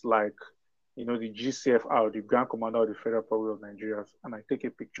dressed like the GCFR, the Grand Commander of the Federal Republic of Nigeria, and I take a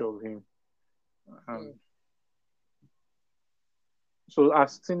picture of him. mm. And so,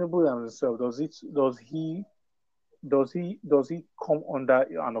 as Tinubu himself, does he come under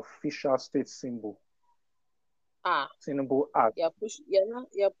an official state symbol? Ah, Tinubu Act.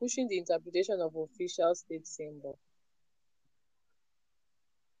 you're pushing the interpretation of official state symbol.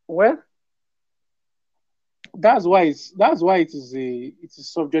 Well, that's why it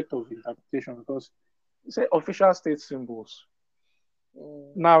is subject of interpretation because you say official state symbols.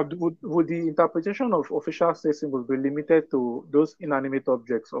 Mm, Now, would the interpretation of official state symbols be limited to those inanimate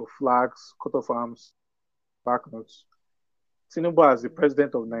objects of flags, coat of arms, banknotes? Tinubu, as the mm.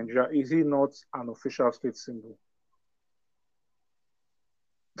 president of Nigeria, is he not an official state symbol?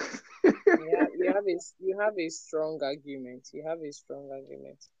 Yeah, you have a strong argument. You have a strong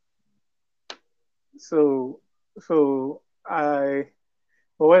argument. So, so I,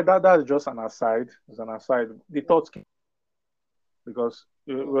 well, that's just an aside. It's an aside. The thought came because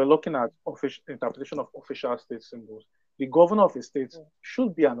we're Mm, looking at official interpretation of official state symbols. The governor of a state mm,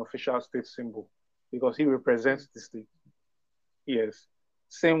 should be an official state symbol because he mm, represents the state. Yes.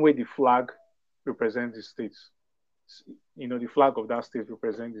 Same way the flag represents the state. The flag of that state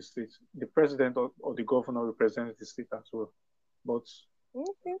represents the state. The president or the governor represents the state as well. But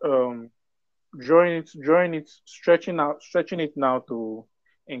okay. um, stretching it now to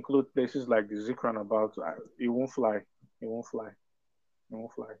include places like the Zikran about it won't fly. It won't fly. It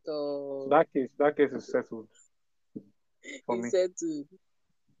won't fly. So So that case is settled for he me. said to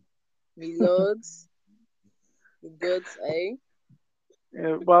me, Lord, the God's eye.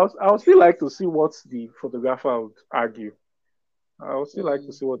 But I would still like to see what the photographer would argue. I would still like to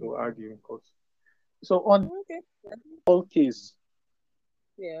Mm, see what they'll argue in court. So on the okay. whole case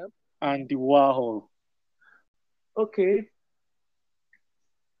Yeah. and the Warhol, okay,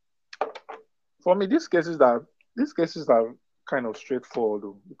 for me these cases are kind of straightforward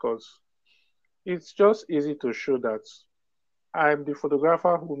though, because it's just easy to show that I'm the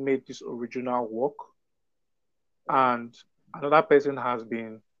photographer who made this original work, Mm, and another person has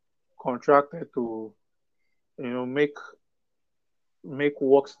been contracted to, make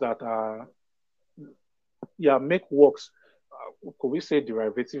works that are, yeah, make works. Could we say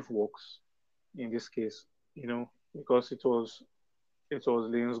derivative works in this case? Because it was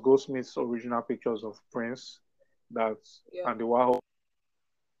Lance Goldsmith's original pictures of Prince that yeah. and the Warhol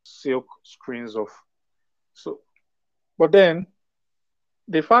silk screens of. So, but then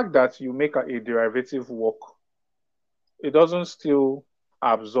the fact that you make a derivative work, it doesn't still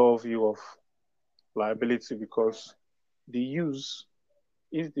absolve you of liability because the use,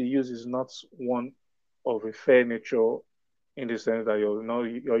 if the use is not one of a fair nature, in the sense that you're not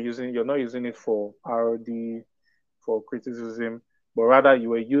using it for parody, for criticism, but rather you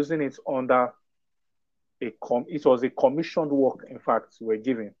were using it under it was a commissioned work, in fact, you were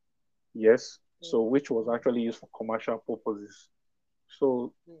given. Yes. So Mm, which was actually used for commercial purposes.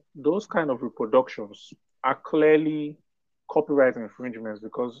 So mm, those kind of reproductions are clearly copyright infringements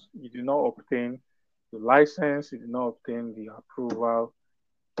because you did not obtain the license, you did not obtain the approval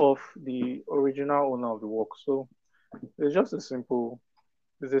of the original owner of the work. So it's a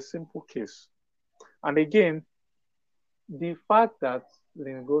simple case. And again, the fact that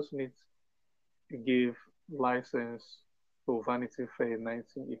Lynn Goldsmith gave license to Vanity Fair in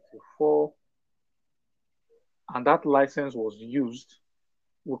 1984 and that license was used,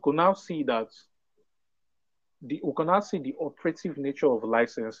 we could now see the operative nature of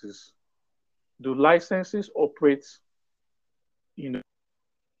licenses. Do licenses operate, you know,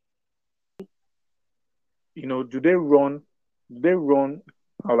 do they run,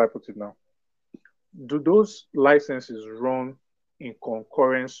 how will I put it now? Do those licenses run in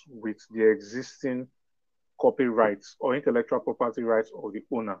concurrence with the existing copyrights or intellectual property rights of the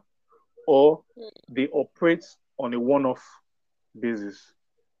owner? Or mm. they operate on a one-off basis?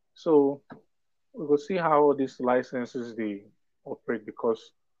 So we will see how these licenses they operate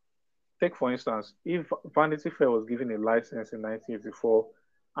because take for instance, if Vanity Fair was given a license in 1984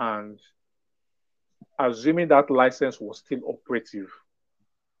 and assuming that license was still operative,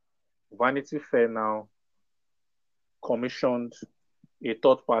 Vanity Fair now commissioned a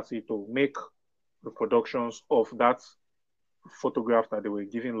third party to make reproductions of that photograph that they were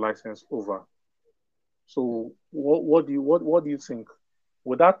giving license over. So what do you think?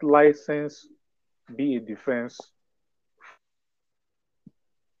 Would that license be a defense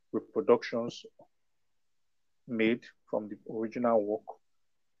reproductions made from the original work?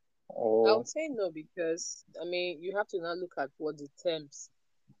 I Or would say no, because I mean you have to now look at what the terms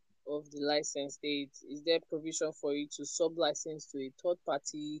of the license state. Is there provision for you to sub-license to a third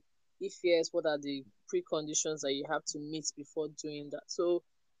party? If yes, what are the preconditions that you have to meet before doing that? So,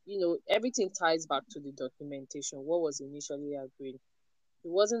 everything ties back to the documentation. What was initially agreed? It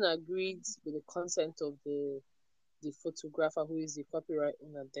wasn't agreed with the consent of the photographer who is the copyright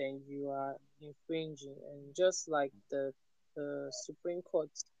owner, then you are infringing. And just like the Supreme Court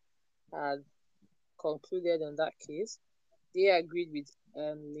had concluded in that case, they agreed with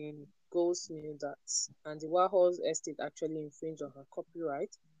Lynn Goldsmith that Andy Warhol's estate actually infringed on her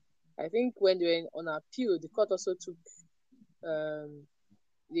copyright. I think when they were on appeal, the court also took um,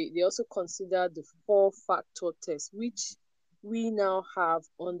 they also considered the four-factor test, which we now have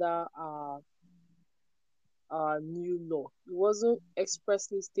under our new law. It wasn't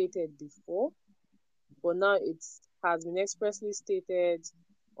expressly stated before, but now it has been expressly stated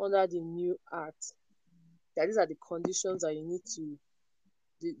under the new act that these are the conditions that you need to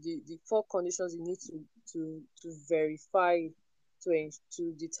the four conditions you need to verify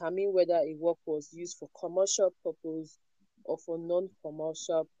to determine whether a work was used for commercial purpose or for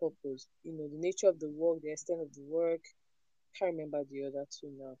non-commercial purpose. The nature of the work, the extent of the work. Can't remember the other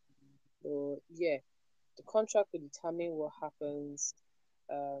two now. But yeah, the contract will determine what happens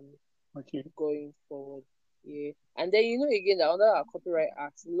um okay, going forward. Yeah. And then again that under our copyright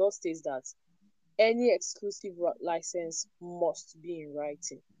act, the law states that any exclusive license must be in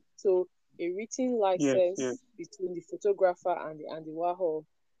writing. So a written yes, yes, license between the photographer and the Andy Warhol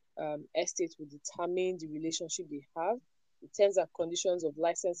estate will determine the relationship they have, the terms and conditions of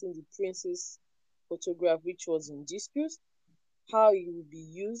licensing the prince's photograph, which was in dispute, how it will be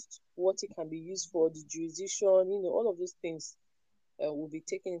used, what it can be used for, the jurisdiction, all of those things will be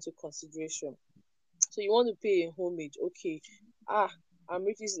taken into consideration. So you want to pay a homage, okay? Ah, I'm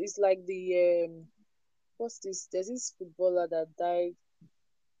rich. It's like the what's this? There's this footballer that died.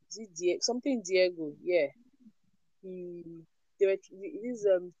 Is it something Diego? Yeah, he there were this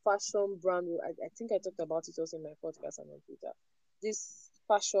fashion brand. I think I talked about it also in my podcast and on Twitter. This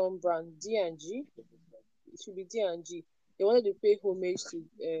fashion brand D&G, it should be D&G. They wanted to pay homage to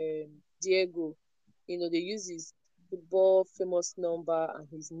Diego. They use his football famous number and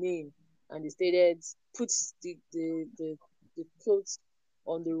his name, and they stated put the clothes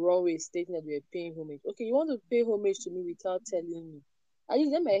on the runway stating that they were paying homage. Okay, you want to pay homage to me without telling me. I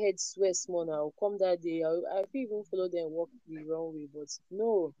just let my head swear small now. Come that day, I could even follow them walk the runway, but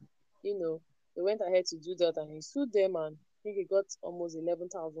no, they went ahead to do that and he sued them, and I think he got almost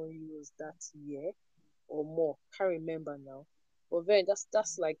 11,000 euros that year or more. Can't remember now. But then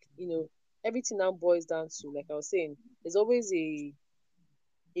that's like everything now boils down to, like I was saying, there's always a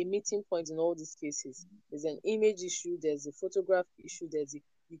meeting point in all these cases. There's an image issue, there's a photograph issue, there's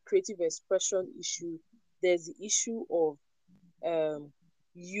the creative expression issue, there's the issue of um,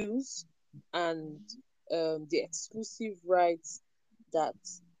 use and the exclusive rights that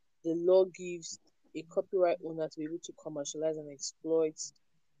the law gives a copyright owner to be able to commercialize and exploit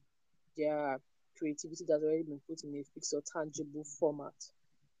their creativity that's already been put in a fixed or tangible format.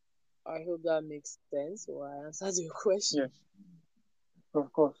 I hope that makes sense or I answered your question. yes,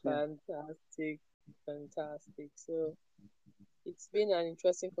 of course, yeah. Fantastic, fantastic. So it's been an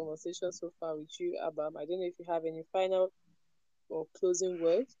interesting conversation so far with you, Abam. I don't know if you have any final or closing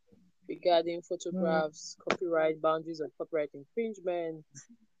words regarding Mm, photographs, copyright boundaries of copyright infringement,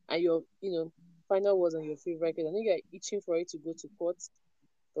 and your, final words on your favorite case. I know you're itching for it to go to court,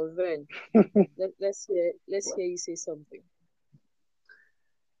 but then let's hear you say something.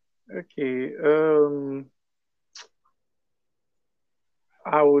 okay,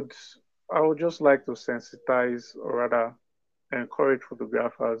 I would I would just like to sensitize or rather encourage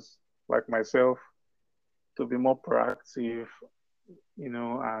photographers like myself to be more proactive,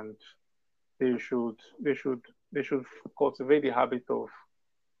 and they should they should they should cultivate the habit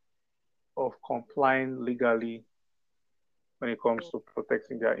of complying legally when it comes to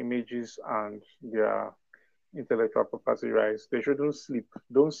protecting their images and their intellectual property rights. They shouldn't sleep.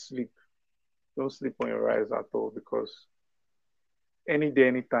 Don't sleep. Don't sleep on your rights at all because any day,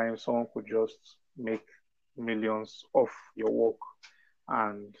 anytime, someone could just make millions off your work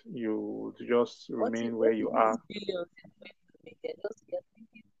and you just What if remain where what you if it's are. billions they're going to make? They're just getting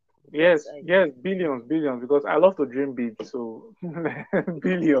it. God's Yes, eye. yes, billions, billions, because I love to dream big, so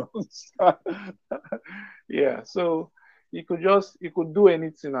billions. Yeah, so you could do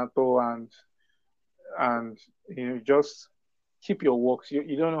anything at all, and just keep your works.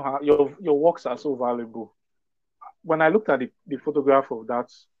 You don't know how your works are so valuable. When I looked at the photograph of that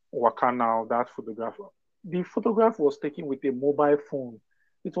Wakanow, that photographer, the photograph was taken with a mobile phone.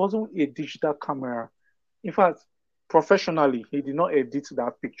 It wasn't a digital camera. In fact, professionally, he did not edit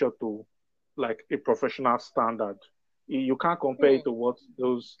that picture to like a professional standard. You can't compare Hmm. it to what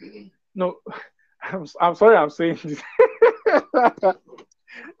those. No, I'm sorry I'm saying this.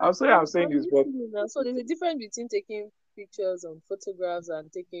 I'm sorry I'm saying I'm this, but listening now. So there's a difference between taking pictures on photographs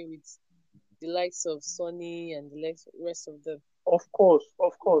and taking with the likes of Sony and the rest of them. of course,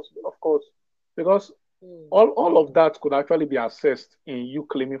 of course, of course, because Hmm. all of that could actually be assessed in you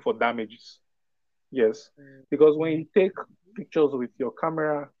claiming for damages. Yes, Hmm. because when you take pictures with your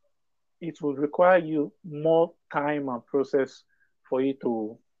camera, it will require you more time and process for you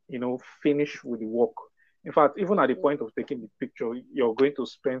to, finish with the work. In fact, even at the Hmm. point of taking the picture, you're going to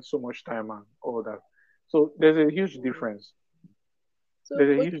spend so much time and all that. So there's a huge Hmm. difference. So, There's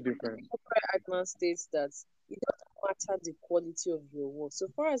a but huge difference. corporate admin states that it doesn't matter the quality of your work. So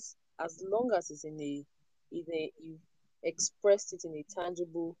far as long as it's you've expressed it in a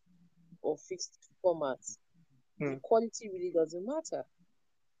tangible or fixed format, the Hmm. quality really doesn't matter.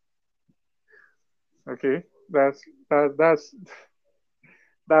 Okay, that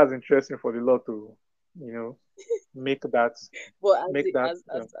that's interesting for the law to, you know, make that But make that.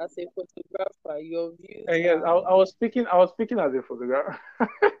 as a photographer, your views And yes, are I was speaking as a photographer.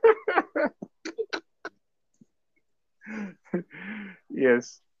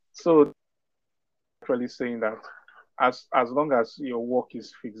 Yes. So actually saying that as long as your work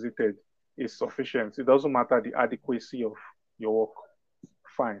is fixated, is sufficient. It doesn't matter the adequacy of your work.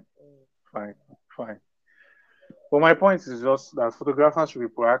 Fine, mm, fine, fine. But my point is just that photographers should be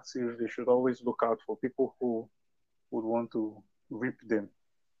proactive. They should always look out for people who would want to rip them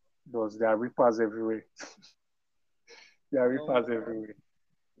because there are rippers everywhere. There are rippers um everywhere.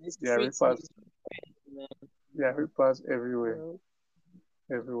 the There are streets rippers. needs man, There are rippers you everywhere. know.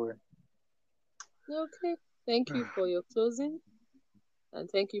 Everywhere. Okay. Thank you for your closing and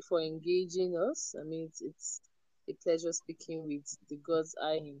thank you for engaging us. I mean it's a pleasure speaking with the God's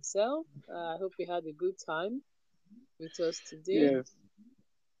Eye himself. I hope you had a good time with us today. Yes.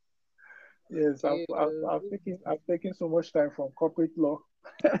 Yes. You I've taken so much time from corporate law.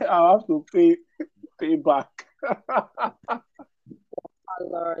 I have to pay back.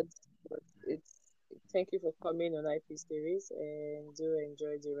 Lord, but it's thank you for coming on IP series and do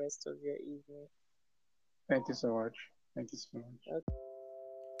enjoy the rest of your evening. Thank you so much. Thank you so much. Okay.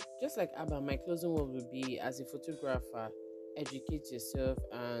 Just like Abba, my closing word would be as a photographer, educate yourself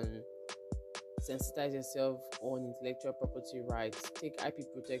and sensitize yourself on intellectual property rights. Take IP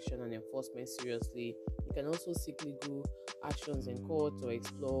protection and enforcement seriously. You can also seek legal actions in court or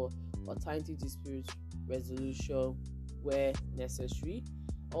explore alternative dispute resolution where necessary.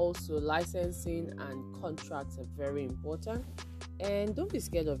 Also, licensing and contracts are very important. And don't be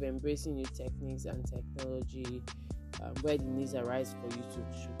scared of embracing new techniques and technology where the needs arise for you to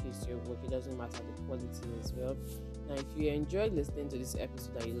showcase your work. It doesn't matter the quality as well. Now, if you enjoyed listening to this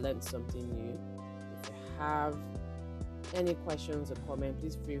episode and you learned something new, if you have any questions or comments,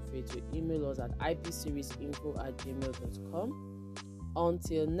 please feel free to email us at ipseriesinfo@gmail.com.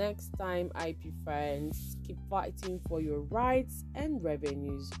 Until next time, IP friends, keep fighting for your rights and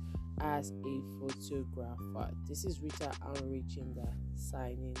revenues as a photographer. This is Rita Anrichinda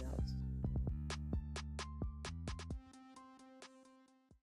signing out.